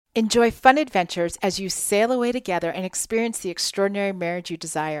Enjoy fun adventures as you sail away together and experience the extraordinary marriage you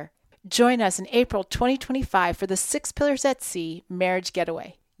desire. Join us in April 2025 for the Six Pillars at Sea Marriage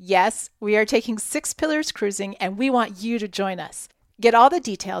Getaway. Yes, we are taking 6 Pillars cruising, and we want you to join us. Get all the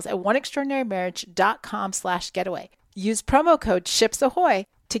details at oneextraordinarymarriage.com/getaway. Use promo code SHIPSAHOY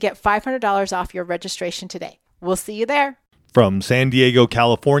to get $500 off your registration today. We'll see you there. From San Diego,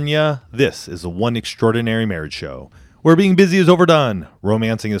 California, this is the One Extraordinary Marriage Show, where being busy is overdone,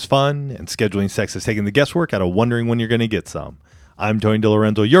 romancing is fun, and scheduling sex is taking the guesswork out of wondering when you're going to get some. I'm Tony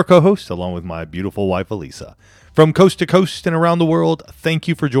DiLorenzo, your co-host, along with my beautiful wife, Elisa. From coast to coast and around the world, thank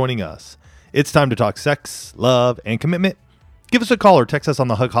you for joining us. It's time to talk sex, love, and commitment. Give us a call or text us on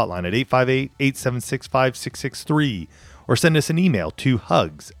the HUG hotline at 858-876-5663, or send us an email to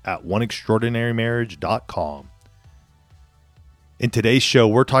hugs@oneextraordinarymarriage.com. In today's show,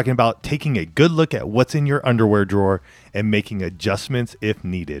 we're talking about taking a good look at what's in your underwear drawer and making adjustments if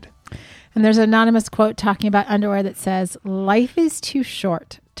needed. And there's an anonymous quote talking about underwear that says, "Life is too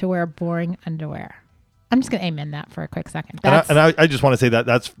short to wear boring underwear." I'm just going to amen that for a quick second. I just want to say that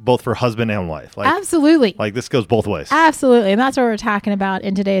that's both for husband and wife. Absolutely. Like this goes both ways. Absolutely. And that's what we're talking about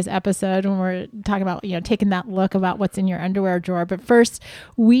in today's episode when we're talking about, taking that look about what's in your underwear drawer. But first,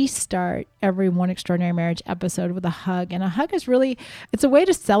 we start every One Extraordinary Marriage episode with a hug. And a hug is really, it's a way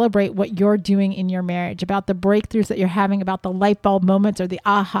to celebrate what you're doing in your marriage, about the breakthroughs that you're having, about the light bulb moments or the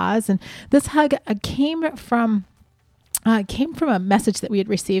ahas. And this hug came from a message that we had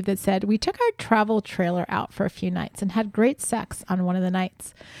received that said, "We took our travel trailer out for a few nights and had great sex on one of the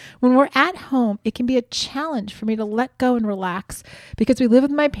nights. When we're at home, it can be a challenge for me to let go and relax because we live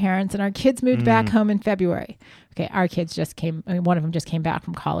with my parents and our kids moved back home in February." Okay, our kids just came, one of them just came back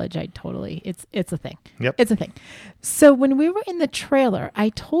from college. It's a thing. Yep. It's a thing. So when we were in the trailer, I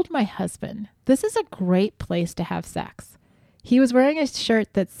told my husband, "This is a great place to have sex." He was wearing a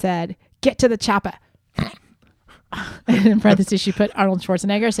shirt that said, "Get to the chopper." And in parentheses, she put Arnold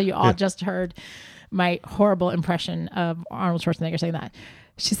Schwarzenegger. So you all just heard my horrible impression of Arnold Schwarzenegger saying that.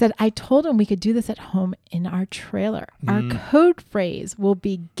 She said, "I told him we could do this at home in our trailer. Our code phrase will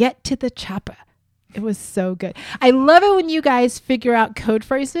be get to the chopper." It was so good. I love it when you guys figure out code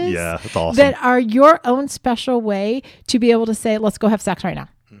phrases that's awesome. that are your own special way to be able to say, "Let's go have sex right now."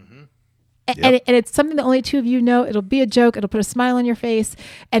 And it's something that only two of you know. It'll be a joke. It'll put a smile on your face.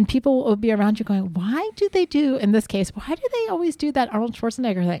 And people will be around you going, "Why do they do, in this case, why do they always do that Arnold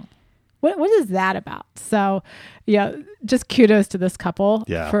Schwarzenegger thing? What is that about?" So, just kudos to this couple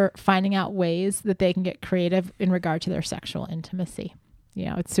for finding out ways that they can get creative in regard to their sexual intimacy.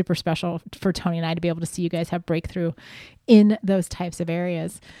 It's super special for Tony and I to be able to see you guys have breakthrough in those types of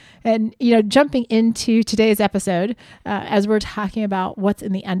areas. And, jumping into today's episode, as we're talking about what's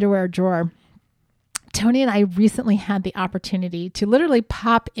in the underwear drawer, Tony and I recently had the opportunity to literally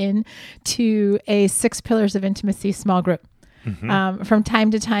pop in to a 6 Pillars of Intimacy small group. From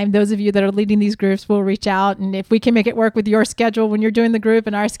time to time, those of you that are leading these groups will reach out, and if we can make it work with your schedule when you're doing the group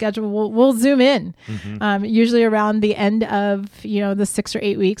and our schedule, we'll zoom in. Usually around the end of the 6 or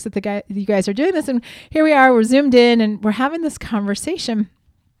 8 weeks that you guys are doing this, and here we are, we're zoomed in, and we're having this conversation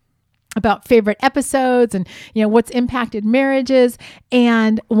about favorite episodes and what's impacted marriages.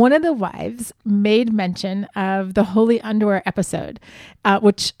 And one of the wives made mention of the Holy Underwear episode,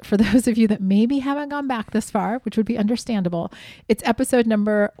 which for those of you that maybe haven't gone back this far, which would be understandable, it's episode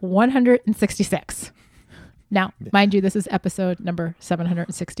number 166. Now, mind you, this is episode number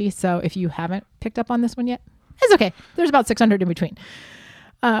 760. So if you haven't picked up on this one yet, it's okay. There's about 600 in between.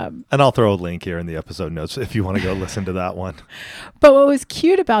 And I'll throw a link here in the episode notes if you want to go listen to that one. But what was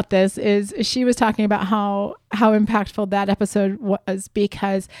cute about this is she was talking about how impactful that episode was,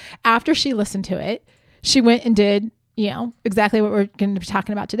 because after she listened to it, she went and did, exactly what we're going to be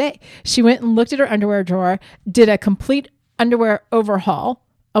talking about today. She went and looked at her underwear drawer, did a complete underwear overhaul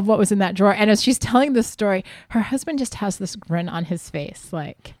of what was in that drawer. And as she's telling this story, her husband just has this grin on his face,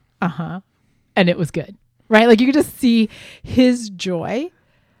 like, and it was good, right? Like you could just see his joy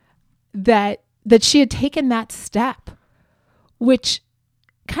that she had taken that step, which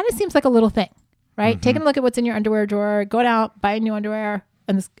kind of seems like a little thing, right? Taking a look at what's in your underwear drawer, going out, buy new underwear.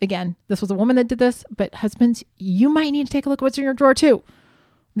 And this was a woman that did this, but husbands, you might need to take a look at what's in your drawer too.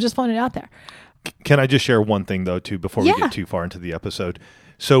 I'm just throwing it out there. Can I just share one thing though, too, before we get too far into the episode?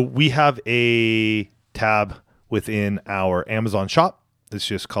 So we have a tab within our Amazon shop. It's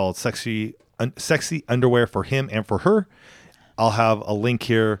just called Sexy Underwear for Him and for Her. I'll have a link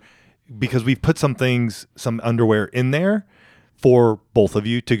here, because we've put some underwear in there for both of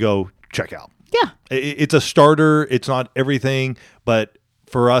you to go check out. Yeah. It's a starter. It's not everything, but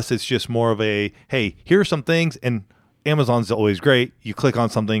for us, it's just more of a, hey, here are some things. And Amazon's always great. You click on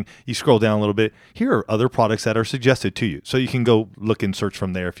something, you scroll down a little bit. Here are other products that are suggested to you. So you can go look and search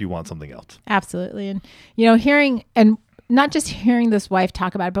from there if you want something else. Absolutely. And, you know, hearing, and not just hearing this wife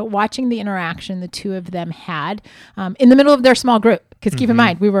talk about it, but watching the interaction the two of them had in the middle of their small group. Because keep in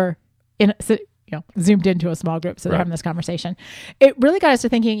mind, we were zoomed into a small group. So they're having this conversation. It really got us to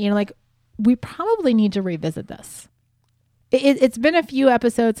thinking, you know, like, we probably need to revisit this. It's been a few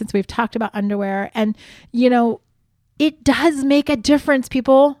episodes since we've talked about underwear, and, you know, it does make a difference,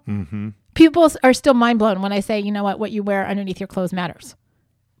 people. People are still mind blown when I say, you know what you wear underneath your clothes matters.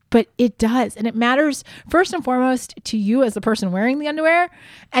 But it does. And it matters first and foremost to you as the person wearing the underwear.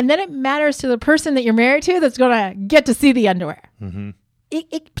 And then it matters to the person that you're married to that's going to get to see the underwear.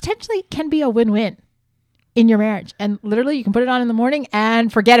 It potentially can be a win-win in your marriage. And literally you can put it on in the morning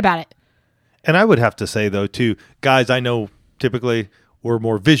and forget about it. And I would have to say, though, too, guys, I know typically we're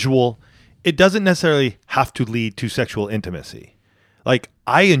more visual. It doesn't necessarily have to lead to sexual intimacy. Like,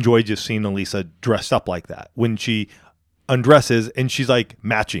 I enjoy just seeing Elisa dressed up like that when she undresses and she's like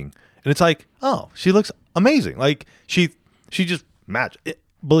matching. And it's like, oh, she looks amazing. Like, she just match.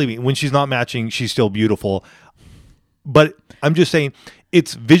 Believe me, when she's not matching, she's still beautiful. But I'm just saying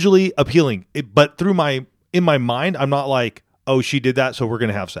it's visually appealing. But in my mind, I'm not like, oh, she did that, so we're going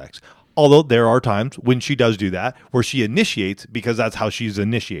to have sex. Although there are times when she does do that, where she initiates because that's how she's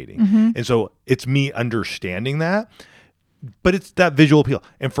initiating. And so it's me understanding that, but it's that visual appeal.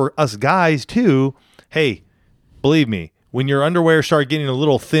 And for us guys too, hey, believe me, when your underwear start getting a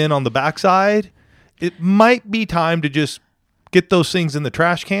little thin on the backside, it might be time to just get those things in the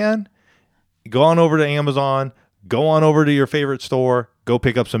trash can, go on over to Amazon, go on over to your favorite store, go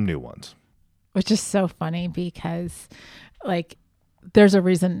pick up some new ones. Which is so funny because, like, there's a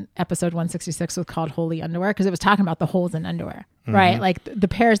reason episode 166 was called Holy Underwear, because it was talking about the holes in underwear, right? Like the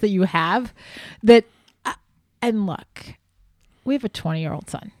pairs that you have that, and look, we have a 20-year-old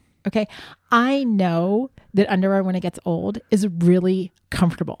son. Okay. I know that underwear, when it gets old, is really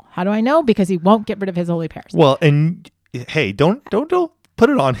comfortable. How do I know? Because he won't get rid of his holy pairs. Well, and hey, don't put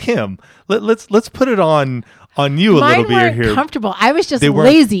it on him. Let's put it on you a little bit here. Comfortable. I was just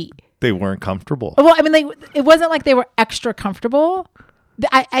lazy. They weren't comfortable. Well, I mean, it wasn't like they were extra comfortable.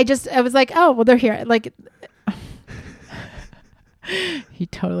 I was like, oh, well, they're here. Like, he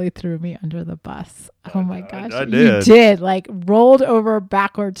totally threw me under the bus. Oh my gosh. I did. You did, like, rolled over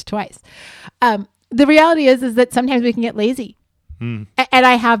backwards twice. The reality is that sometimes we can get lazy. And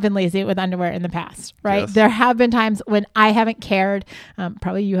I have been lazy with underwear in the past, right? Yes. There have been times when I haven't cared.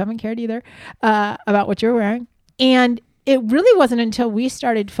 Probably you haven't cared either about what you're wearing. And it really wasn't until we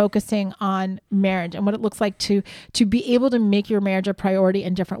started focusing on marriage and what it looks like to be able to make your marriage a priority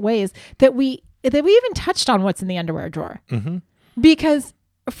in different ways that we even touched on what's in the underwear drawer. Because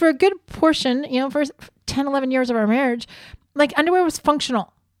for a good portion, you know, for 10, 11 years of our marriage, like, underwear was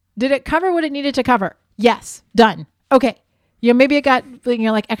functional. Did it cover what it needed to cover? Yes. Done. Okay. You know, maybe it got, you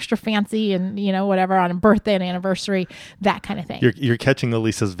know, like, extra fancy and, you know, whatever on a birthday and anniversary, that kind of thing. You're catching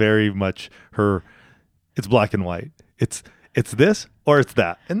Elisa's very much it's black and white. It's this or it's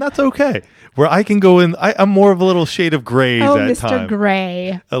that. And that's okay. Where I can go in, I'm more of a little shade of gray at Mr. time.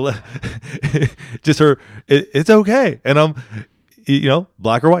 Gray. Just it's okay. And I'm, you know,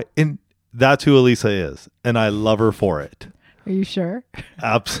 black or white. And that's who Elisa is. And I love her for it. Are you sure?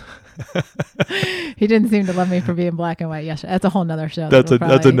 Absolutely. He didn't seem to love me for being black and white yesterday. That's a whole nother show. That's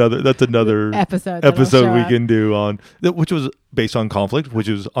another episode we can do on, which was based on conflict, which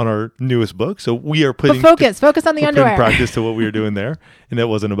is on our newest book. So we are putting focus on the underwear. Practice to what we were doing there, and it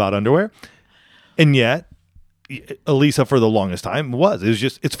wasn't about underwear. And yet, Elisa for the longest time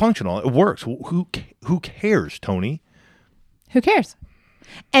it's functional. It works. Who cares, Tony? Who cares?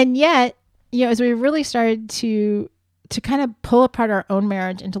 And yet, you know, as we really started to kind of pull apart our own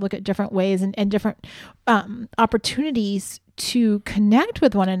marriage and to look at different ways and different opportunities to connect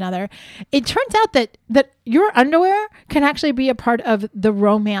with one another, it turns out that your underwear can actually be a part of the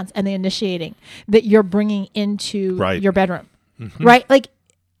romance and the initiating that you're bringing into your bedroom, right? Like,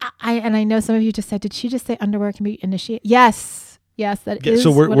 I know some of you just said, did she just say underwear can be initiated? Yes, that is.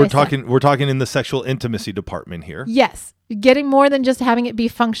 So we're talking in the sexual intimacy department here. Yes. Getting more than just having it be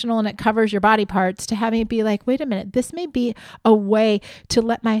functional and it covers your body parts, to having it be like, wait a minute, this may be a way to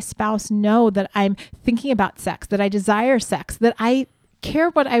let my spouse know that I'm thinking about sex, that I desire sex, that I care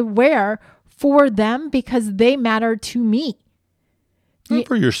what I wear for them because they matter to me. And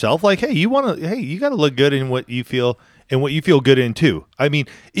for yourself, like, you got to look good in what you feel and what you feel good in too. I mean,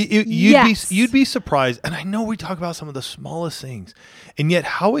 you'd be surprised. And I know we talk about some of the smallest things, and yet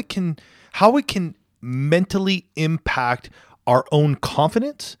how it can mentally impact our own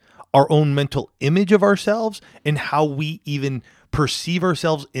confidence, our own mental image of ourselves and how we even perceive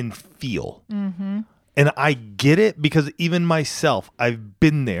ourselves and feel. And I get it because even myself, I've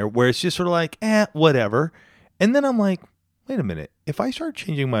been there where it's just sort of like, whatever. And then I'm like, wait a minute. If I start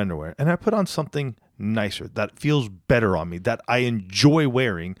changing my underwear and I put on something nicer that feels better on me, that I enjoy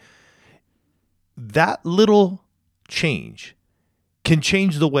wearing, that little change can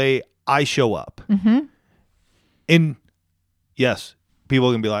change the way I show up. And yes,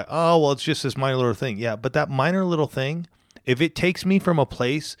 people can be like, oh, well, it's just this minor little thing. Yeah, but that minor little thing, if it takes me from a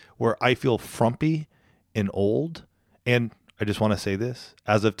place where I feel frumpy and old, and I just want to say this,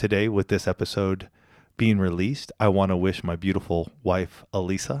 as of today with this episode being released, I want to wish my beautiful wife,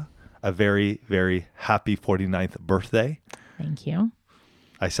 Elisa, a very, very happy 49th birthday. Thank you.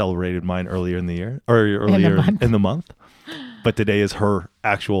 I celebrated mine earlier in the year, or earlier in the month, but today is her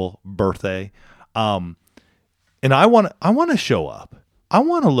actual birthday. And I want to show up. I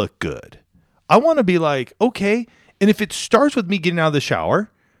want to look good. I want to be like, okay. And if it starts with me getting out of the shower,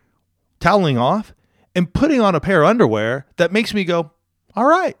 toweling off, and putting on a pair of underwear that makes me go, all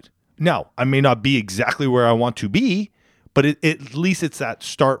right. Now, I may not be exactly where I want to be, but at least it's that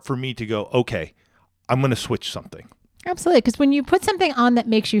start for me to go, okay, I'm going to switch something. Absolutely. Because when you put something on that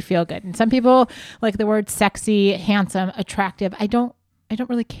makes you feel good, and some people like the word sexy, handsome, attractive, I don't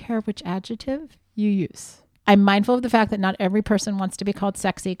really care which adjective you use. I'm mindful of the fact that not every person wants to be called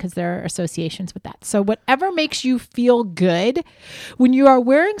sexy because there are associations with that. So whatever makes you feel good, when you are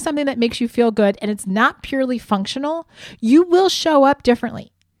wearing something that makes you feel good and it's not purely functional, you will show up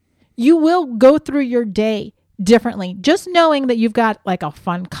differently. You will go through your day differently. Just knowing that you've got like a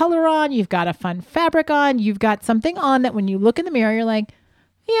fun color on, you've got a fun fabric on, you've got something on that when you look in the mirror, you're like,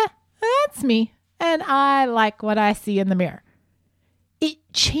 yeah, that's me. And I like what I see in the mirror. It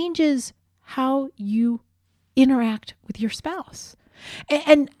changes how you interact with your spouse.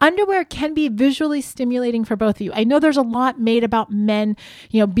 And underwear can be visually stimulating for both of you. I know there's a lot made about men,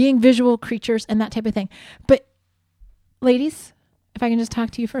 being visual creatures and that type of thing. But ladies, if I can just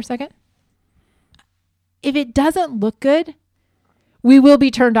talk to you for a second. If it doesn't look good, we will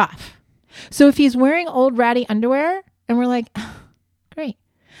be turned off. So if he's wearing old ratty underwear and we're like, oh, great.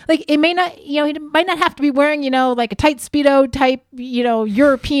 Like it may not, he might not have to be wearing, like a tight Speedo type,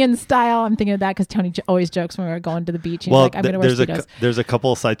 European style. I'm thinking of that because Tony always jokes when we're going to the beach. He's like, I'm going to wear Speedos. There's a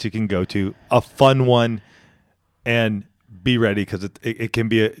couple of sites you can go to. A fun one, and be ready because it can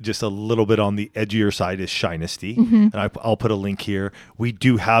be just a little bit on the edgier side is Shinesty. And I'll put a link here. We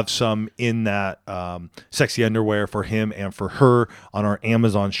do have some in that sexy underwear for him and for her on our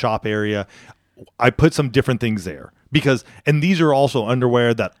Amazon shop area. I put some different things there and these are also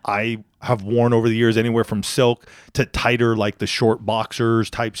underwear that I have worn over the years, anywhere from silk to tighter, like the short boxers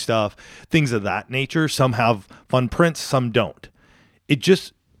type stuff, things of that nature. Some have fun prints, some don't. It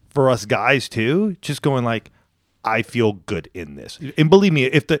just, for us guys too, just going like, I feel good in this. And believe me,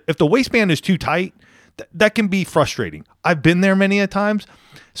 if the waistband is too tight, that can be frustrating. I've been there many a times.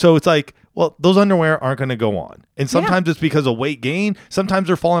 So it's like, well, those underwear aren't going to go on. And sometimes it's because of weight gain. Sometimes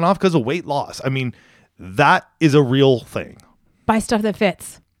they're falling off because of weight loss. I mean, that is a real thing. Buy stuff that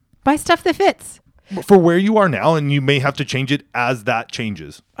fits. Buy stuff that fits. For where you are now, and you may have to change it as that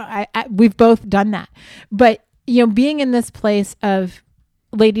changes. We've both done that. But, being in this place of,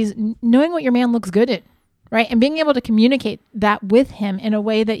 ladies, knowing what your man looks good in, right? And being able to communicate that with him in a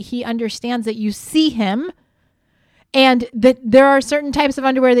way that he understands that you see him and that there are certain types of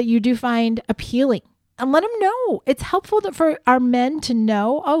underwear that you do find appealing. And let him know. It's helpful for our men to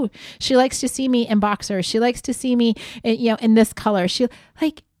know, oh, she likes to see me in boxers. She likes to see me, in this color.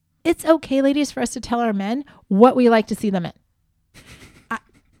 It's okay, ladies, for us to tell our men what we like to see them in.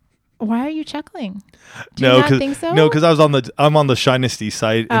 Why are you chuckling? Do you not think so? No, because I'm on the Shinesty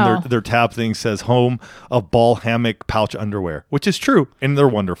site, and their tab thing says "home of ball hammock pouch underwear," which is true, and they're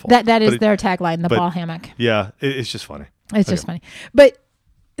wonderful. That is their tagline, the ball hammock. Yeah, it's just funny. It's just funny. But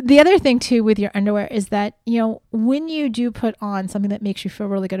the other thing too with your underwear is that, when you do put on something that makes you feel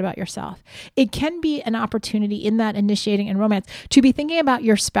really good about yourself, it can be an opportunity in that initiating and romance to be thinking about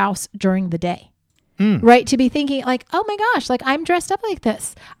your spouse during the day, right? To be thinking like, oh my gosh, like I'm dressed up like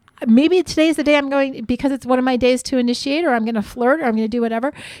this. Maybe today's the day I'm going, because it's one of my days to initiate, or I'm going to flirt, or I'm going to do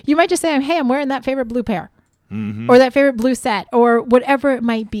whatever. You might just say, hey, I'm wearing that favorite blue pair or that favorite blue set or whatever it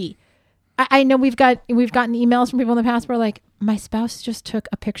might be. I know we've gotten emails from people in the past where like, my spouse just took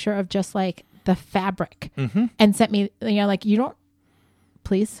a picture of just like the fabric and sent me, like,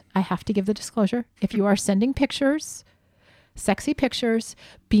 please, I have to give the disclosure. If you are sending pictures, sexy pictures,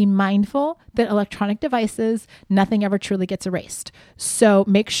 be mindful that electronic devices, nothing ever truly gets erased. So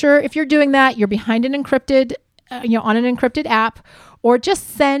make sure if you're doing that, you're behind an encrypted, on an encrypted app, or just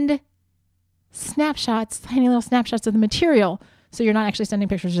send snapshots, tiny little snapshots of the material. So you're not actually sending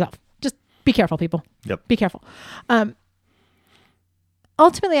pictures yourself. Just be careful, people. Yep. Be careful.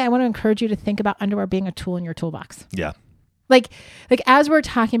 Ultimately, I want to encourage you to think about underwear being a tool in your toolbox. Yeah. Like as we're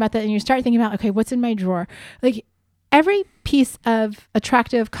talking about that and you start thinking about, okay, what's in my drawer? Like every piece of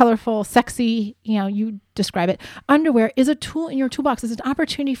attractive, colorful, sexy, you describe it, underwear is a tool in your toolbox. It's an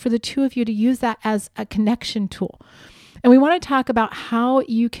opportunity for the two of you to use that as a connection tool. And we want to talk about how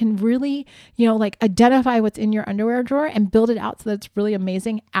you can really, identify what's in your underwear drawer and build it out so that it's really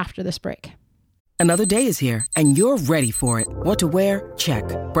amazing after this break. Another day is here, and you're ready for it. What to wear? Check.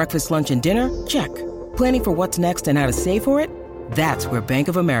 Breakfast, lunch, and dinner? Check. Planning for what's next and how to save for it? That's where Bank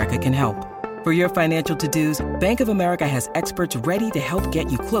of America can help. For your financial to-dos, Bank of America has experts ready to help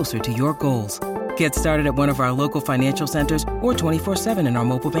get you closer to your goals. Get started at one of our local financial centers or 24/7 in our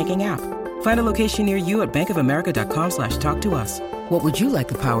mobile banking app. Find a location near you at bankofamerica.com/talktous. What would you like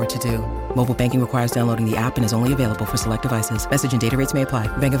the power to do? Mobile banking requires downloading the app and is only available for select devices. Message and data rates may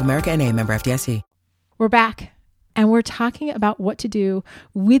apply. Bank of America NA, member FDIC. We're back and we're talking about what to do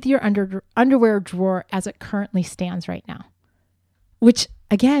with your underwear drawer as it currently stands right now. Which,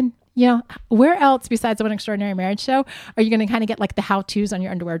 again, where else besides the One Extraordinary Marriage Show are you going to kind of get like the how-tos on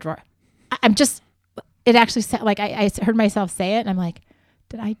your underwear drawer? It actually said, like, I heard myself say it and I'm like,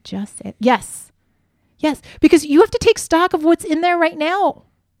 did I just say it? Yes. Yes. Because you have to take stock of what's in there right now.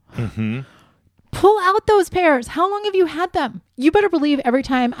 Mm-hmm. Pull out those pairs. How long have you had them? You better believe every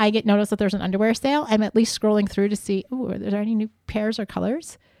time I get notice that there's an underwear sale, I'm at least scrolling through to see, are there any new pairs or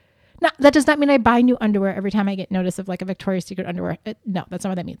colors? Now, that does not mean I buy new underwear every time I get notice of like a Victoria's Secret underwear. No, that's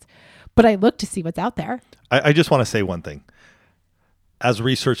not what that means. But I look to see what's out there. I just want to say one thing. As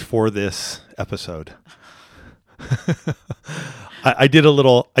research for this episode, I did a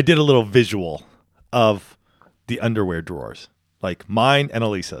little visual of the underwear drawers, like mine and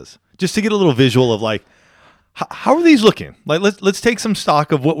Elisa's, just to get a little visual of like, how are these looking? Like, let's take some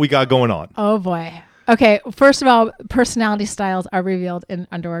stock of what we got going on. Oh boy. Okay. First of all, personality styles are revealed in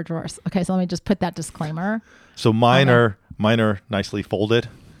underwear drawers. Okay. So let me just put that disclaimer. So mine are nicely folded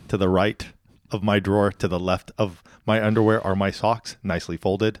to the right of my drawer. To the left of my underwear are my socks, nicely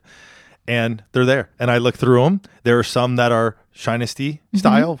folded. And they're there. And I look through them. There are some that are Shinesty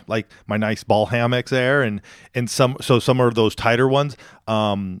style, like my nice ball hammocks there. And some are those tighter ones.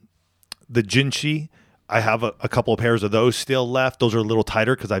 The Jinshi, I have a couple of pairs of those still left. Those are a little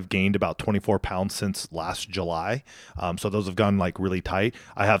tighter because I've gained about 24 pounds since last July. So those have gone like really tight.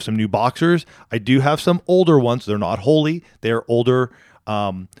 I have some new boxers. I do have some older ones. They're not holy. They're older,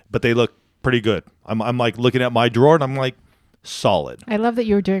 but they look pretty good. I'm like looking at my drawer and I'm like, solid. I love that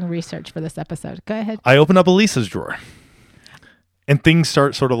you were doing research for this episode. Go ahead. I open up Elisa's drawer and things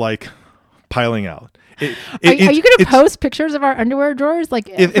start sort of like piling out. Are you going to post pictures of our underwear drawers? Like,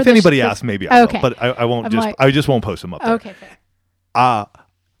 if anybody asks, maybe I will, but I won't. I just won't post them up there. Okay. Fair.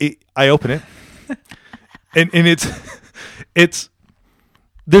 I open it, and it's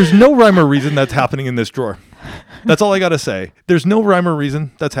there's no rhyme or reason that's happening in this drawer. That's all I got to say. There's no rhyme or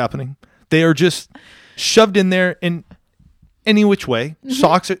reason that's happening. They are just shoved in there in any which way.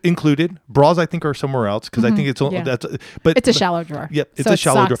 Socks are included. Bras, I think, are somewhere else because I think it's but it's a shallow drawer. Yep, it's a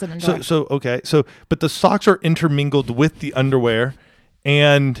shallow drawer. So okay. So but the socks are intermingled with the underwear,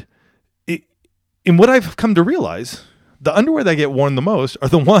 and in what I've come to realize, the underwear that get worn the most are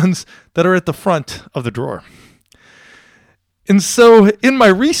the ones that are at the front of the drawer. And so in my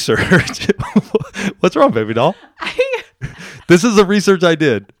research, what's wrong, baby doll? This is the research I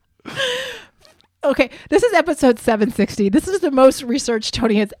did. Okay, this is episode 760. This is the most research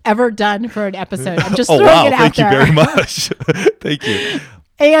Tony has ever done for an episode. I'm just throwing it out Thank there. You very much. Thank you.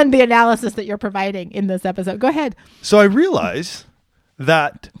 And the analysis that you're providing in this episode. Go ahead. So I realize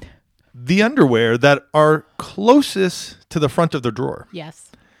that the underwear that are closest to the front of the drawer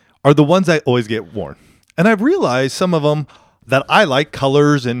are the ones that always get worn. And I've realized some of them that I like,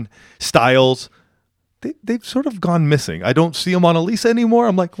 colors and styles, they've sort of gone missing. I don't see them on Elisa anymore.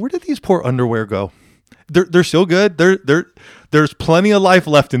 I'm like, where did these poor underwear go? They're still good. There's plenty of life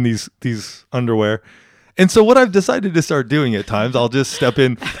left in these underwear. And so what I've decided to start doing at times, I'll just step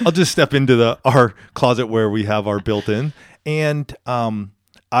into our closet where we have our built-in, and I'll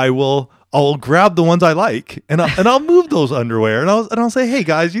grab the ones I like, and I'll move those underwear, and I'll say, hey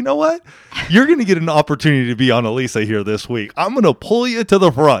guys, you know what? You're going to get an opportunity to be on Elisa here this week. I'm going to pull you to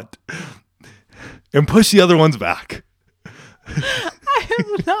the front and push the other ones back. I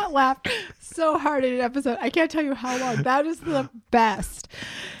have not laughed so hard in an episode. I can't tell you how long. That is the best.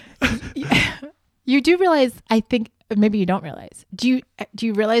 You do realize, I think, maybe you don't realize. Do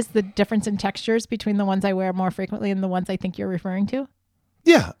you realize the difference in textures between the ones I wear more frequently and the ones I think you're referring to?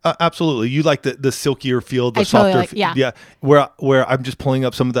 Yeah, absolutely. You like the silkier feel, the I softer, totally like, yeah. Where I'm just pulling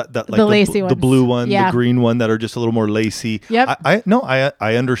up some of that like the lacy the ones. blue one, Yeah. the green one that are just a little more lacy. Yep.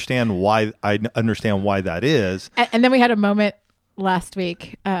 I understand why. I understand why that is. And then we had a moment last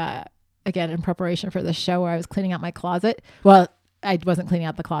week, again in preparation for the show, where I was cleaning out my closet. Well, I wasn't cleaning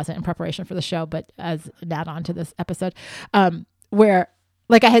out the closet in preparation for the show, but as an add-on to this episode, where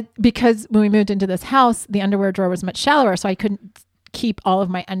like because when we moved into this house, the underwear drawer was much shallower, so I couldn't keep all of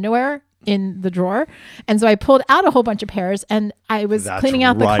my underwear in the drawer. And so I pulled out a whole bunch of pairs and I was cleaning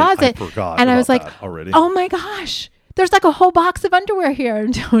out the closet. I forgot and I was like, already. Oh my gosh, there's like a whole box of underwear here.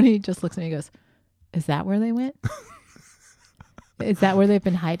 And Tony just looks at me and goes, is that where they went? Is that where they've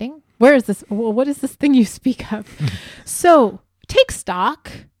been hiding? Where is this? Well, what is this thing you speak of? So take stock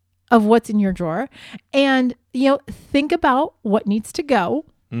of what's in your drawer and, think about what needs to go.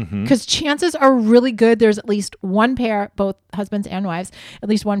 Because chances are really good there's at least one pair, both husbands and wives, at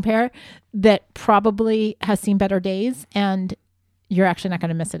least one pair that probably has seen better days, and you're actually not going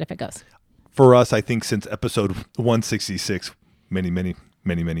to miss it if it goes. For us, I think since episode 166,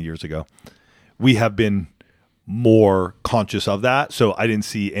 many years ago, we have been more conscious of that. So I didn't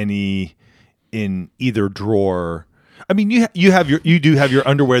see any in either drawer. I mean, you do have your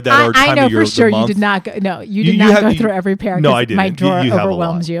underwear that are time I know of your for sure the month. you did not go. No, you did not go through every pair. No, I didn't. My drawer you have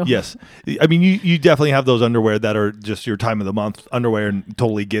overwhelms you. Yes, I mean you definitely have those underwear that are just your time of the month underwear, and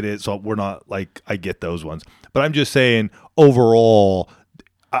totally get it. So we're not like I get those ones, but I'm just saying overall.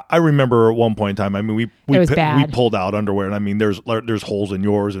 I remember at one point in time. I mean, we pulled out underwear, and I mean, there's holes in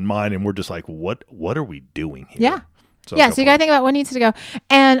yours and mine, and we're just like, what are we doing here? Yeah. So you got to think about what needs to go,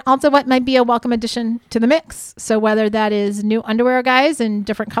 and also what might be a welcome addition to the mix. So whether that is new underwear, guys, in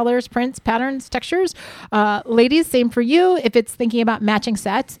different colors, prints, patterns, textures, ladies, same for you. If it's thinking about matching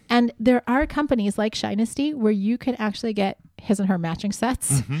sets, and there are companies like Shinesty where you can actually get his and her matching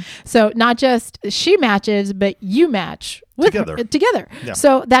sets. So not just she matches, but you match together. Yeah.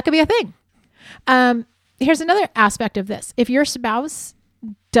 So that could be a thing. Here's another aspect of this: if your spouse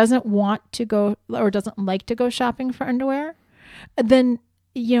doesn't want to go or doesn't like to go shopping for underwear, then,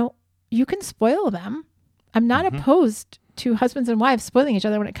 you can spoil them. I'm not opposed to husbands and wives spoiling each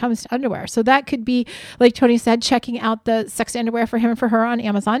other when it comes to underwear. So that could be, like Tony said, checking out the sex underwear for him and for her on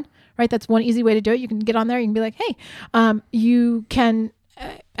Amazon, right? That's one easy way to do it. You can get on there. You can be like, hey, you can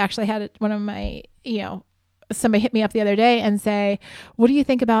actually had one of my, somebody hit me up the other day and say, what do you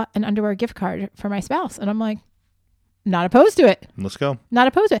think about an underwear gift card for my spouse? And I'm like, not opposed to it. Let's go. Not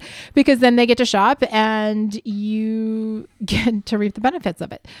opposed to it, because then they get to shop and you get to reap the benefits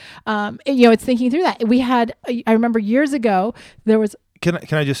of it. It's thinking through that. I remember years ago, there was. Can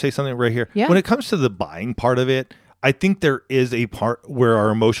I just say something right here? Yeah. When it comes to the buying part of it, I think there is a part where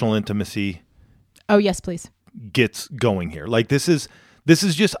our emotional intimacy. Oh, yes, please. Gets going here. Like this is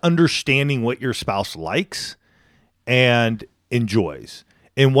just understanding what your spouse likes and enjoys.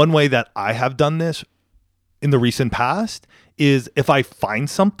 And one way that I have done this in the recent past is if I find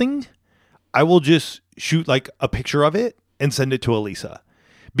something, I will just shoot like a picture of it and send it to Elisa,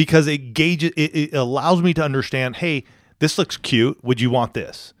 because it allows me to understand, hey, this looks cute. Would you want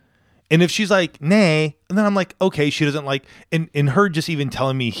this? And if she's like, nay, and then I'm like, okay, she doesn't like, and her just even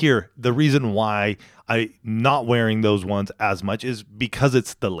telling me here, the reason why I'm not wearing those ones as much is because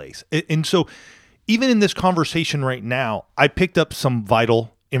it's the lace. And so even in this conversation right now, I picked up some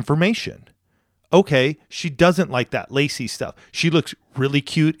vital information. Okay, she doesn't like that lacy stuff. She looks really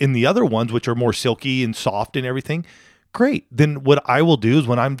cute in the other ones, which are more silky and soft and everything. Great. Then what I will do is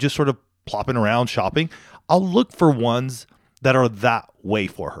when I'm just sort of plopping around shopping, I'll look for ones that are that way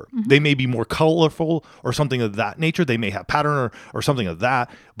for her. They may be more colorful or something of that nature. They may have pattern or something of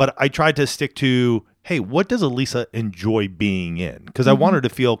that. But I tried to stick to, hey, what does Elisa enjoy being in? Because I want her to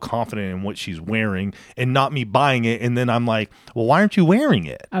feel confident in what she's wearing and not me buying it. And then I'm like, well, why aren't you wearing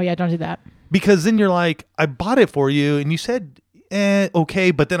it? Oh, yeah, don't do that. Because then you're like, I bought it for you and you said,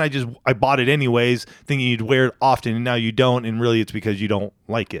 okay, but then I bought it anyways, thinking you'd wear it often, and now you don't, and really it's because you don't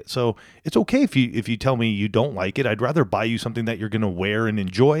like it. So it's okay if you tell me you don't like it. I'd rather buy you something that you're going to wear and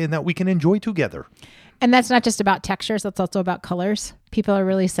enjoy and that we can enjoy together. And that's not just about textures, that's also about colors. People are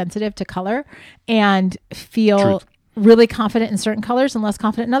really sensitive to color and feel really confident in certain colors and less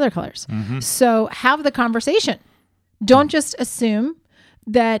confident in other colors. So have the conversation. Don't just assume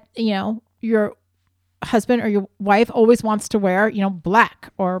that, your husband or your wife always wants to wear,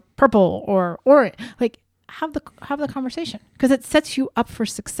 black or purple or orange. Like, have the conversation, because it sets you up for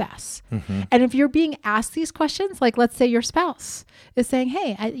success. And if you're being asked these questions, like let's say your spouse is saying,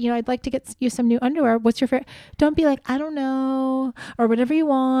 hey, I'd like to get you some new underwear. What's your favorite? Don't be like, I don't know, or whatever you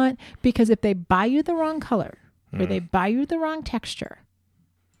want, because if they buy you the wrong color or they buy you the wrong texture,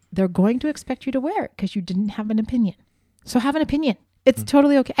 they're going to expect you to wear it because you didn't have an opinion. So have an opinion. It's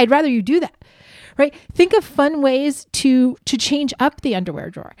totally okay. I'd rather you do that, right? Think of fun ways to change up the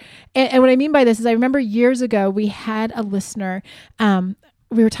underwear drawer. And what I mean by this is, I remember years ago, we had a listener,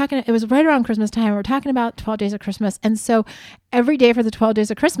 we were talking, it was right around Christmas time. We were talking about 12 days of Christmas. And so every day for the 12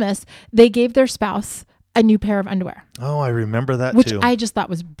 days of Christmas, they gave their spouse a new pair of underwear. Oh, I remember that which too. I just thought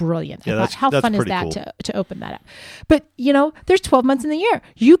was brilliant. Yeah, I thought, how that's fun is pretty that cool. to open that up? But there's 12 months in the year.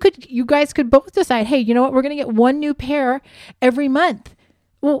 You guys could both decide, hey, you know what? We're going to get one new pair every month.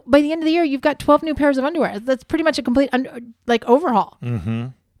 Well, by the end of the year, you've got 12 new pairs of underwear. That's pretty much a complete overhaul.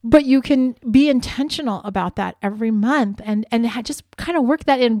 But you can be intentional about that every month and just kind of work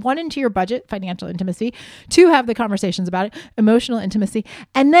that in, one, into your budget, financial intimacy, two, have the conversations about it, emotional intimacy,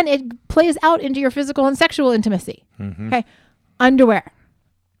 and then it plays out into your physical and sexual intimacy. Okay. Underwear,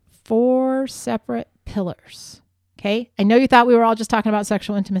 4 separate pillars. Okay. I know you thought we were all just talking about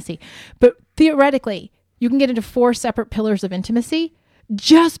sexual intimacy, but theoretically, you can get into 4 separate pillars of intimacy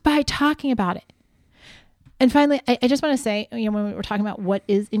just by talking about it. And finally, I just want to say, when we were talking about what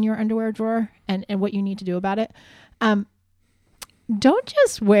is in your underwear drawer and what you need to do about it, don't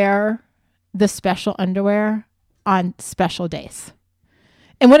just wear the special underwear on special days.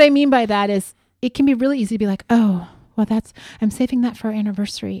 And what I mean by that is, it can be really easy to be like, oh, well, I'm saving that for our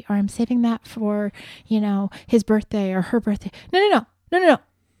anniversary, or I'm saving that for, his birthday or her birthday. No.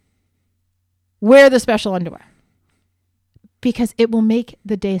 Wear the special underwear, because it will make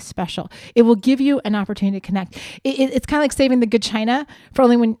the day special. It will give you an opportunity to connect. It's kind of like saving the good china for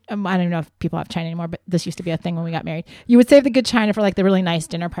only when, I don't know if people have china anymore, but this used to be a thing when we got married. You would save the good china for like the really nice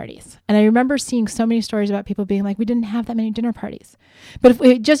dinner parties. And I remember seeing so many stories about people being like, we didn't have that many dinner parties. But if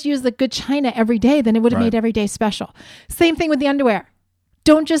we just used the good china every day, then it would have made every day special. Same thing with the underwear.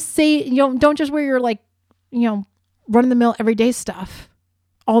 Don't just say, don't just wear your run of the mill everyday stuff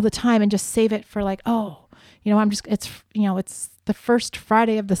all the time and just save it for like, it's the first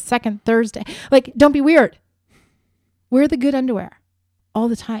Friday of the second Thursday. Like, don't be weird. Wear the good underwear all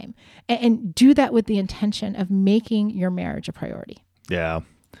the time, and do that with the intention of making your marriage a priority. Yeah.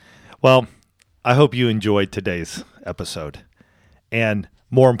 Well, I hope you enjoyed today's episode. And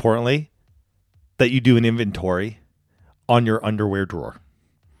more importantly, that you do an inventory on your underwear drawer,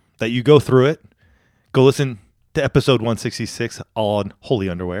 that you go through it, go listen to episode 166 on holy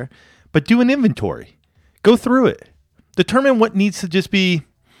underwear, but do an inventory. Go through it. Determine what needs to just be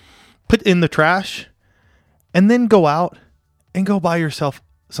put in the trash, and then go out and go buy yourself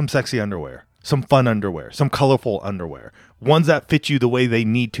some sexy underwear, some fun underwear, some colorful underwear, ones that fit you the way they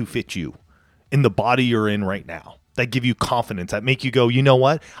need to fit you in the body you're in right now, that give you confidence, that make you go, you know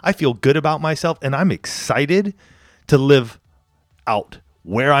what? I feel good about myself, and I'm excited to live out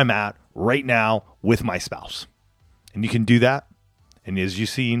where I'm at right now with my spouse. And you can do that. And as you've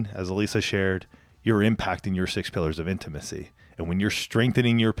seen, as Elisa shared, you're impacting your 6 pillars of intimacy. And when you're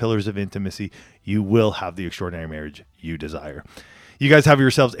strengthening your pillars of intimacy, you will have the extraordinary marriage you desire. You guys have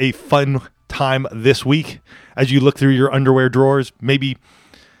yourselves a fun time this week as you look through your underwear drawers. Maybe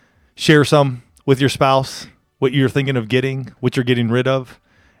share some with your spouse, what you're thinking of getting, what you're getting rid of,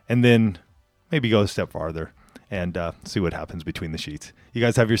 and then maybe go a step farther and see what happens between the sheets. You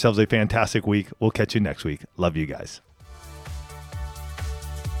guys have yourselves a fantastic week. We'll catch you next week. Love you guys.